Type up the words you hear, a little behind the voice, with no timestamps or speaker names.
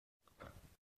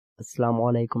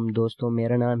अस्सलामुअलैकुम दोस्तों,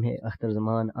 मेरा नाम है अख्तर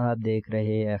ज़मान। आप देख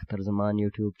रहे हैं अख्तर ज़मान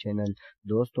यूट्यूब चैनल।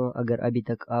 दोस्तों, अगर अभी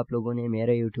तक आप लोगों ने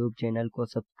मेरे यूट्यूब चैनल को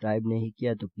सब्सक्राइब नहीं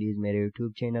किया तो प्लीज़ मेरे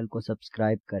यूट्यूब चैनल को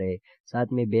सब्सक्राइब करें,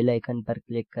 साथ में बेल आइकन पर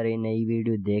क्लिक करें नई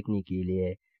वीडियो देखने के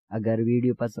लिए। अगर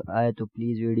वीडियो पसंद आए तो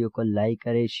प्लीज़ वीडियो को लाइक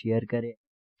करें, शेयर करें।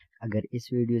 अगर इस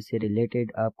वीडियो से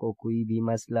रिलेटेड आपको कोई भी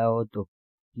मसला हो तो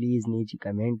प्लीज़ नीचे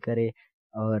कमेंट करें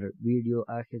और वीडियो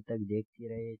आखिर तक देखते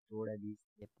रहे, थोड़ा भी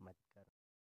स्किप मत करें।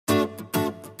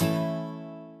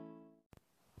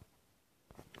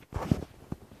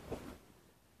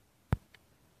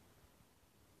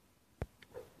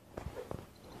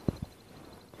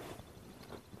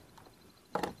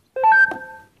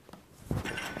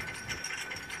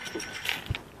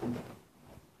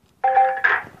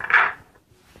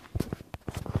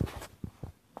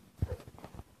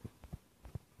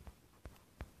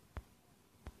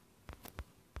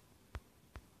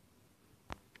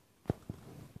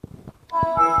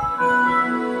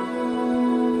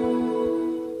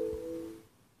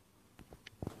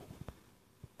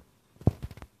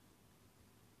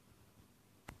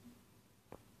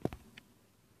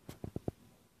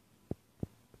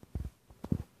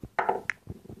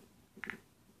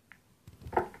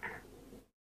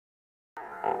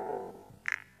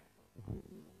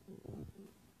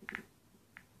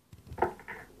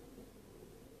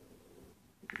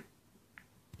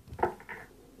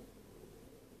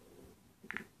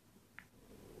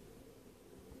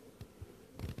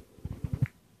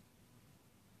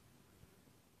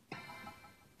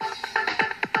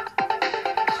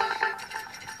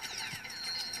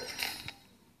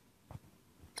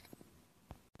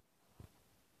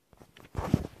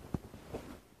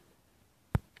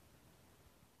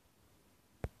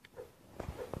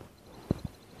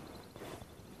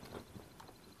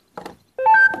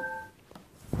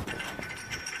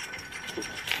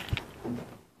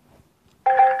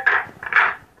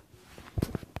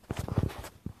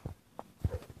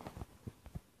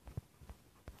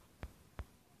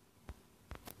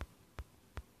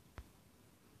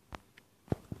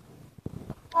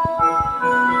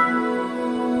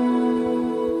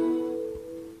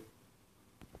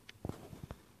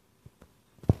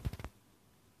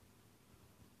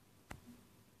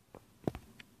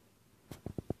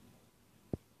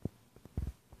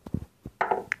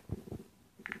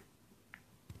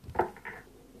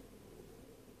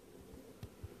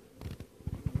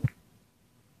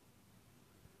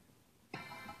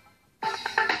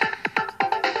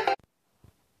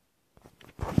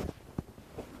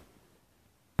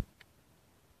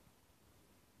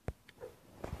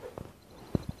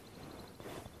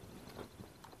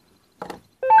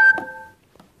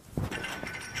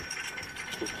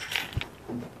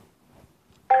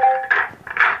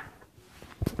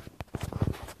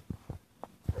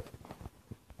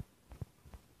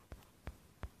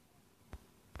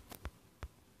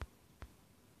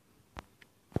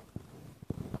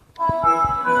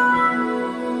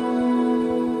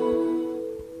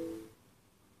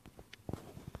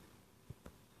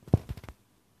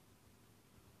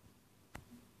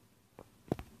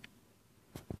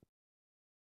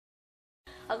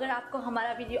 अगर आपको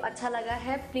हमारा वीडियो अच्छा लगा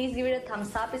है please give it a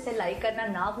thumbs up, इसे लाइक करना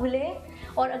ना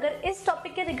भूलें। और अगर इस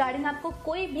टॉपिक के रिगार्डिंग आपको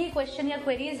कोई भी क्वेश्चन या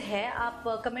क्वेरीज है आप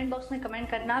कमेंट बॉक्स में कमेंट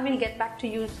करना, will get back to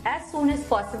you as soon as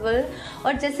possible.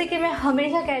 और जैसे कि मैं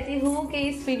हमेशा कहती हूँ कि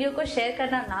इस वीडियो को शेयर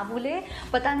करना ना भूलें,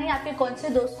 पता नहीं आपके कौन से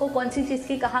दोस्त को कौन सी चीज़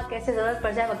की कहाँ कैसे ज़रूरत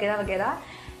पड़ जाए वगैरह वगैरह।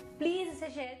 प्लीज़ इसे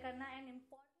शेयर करना।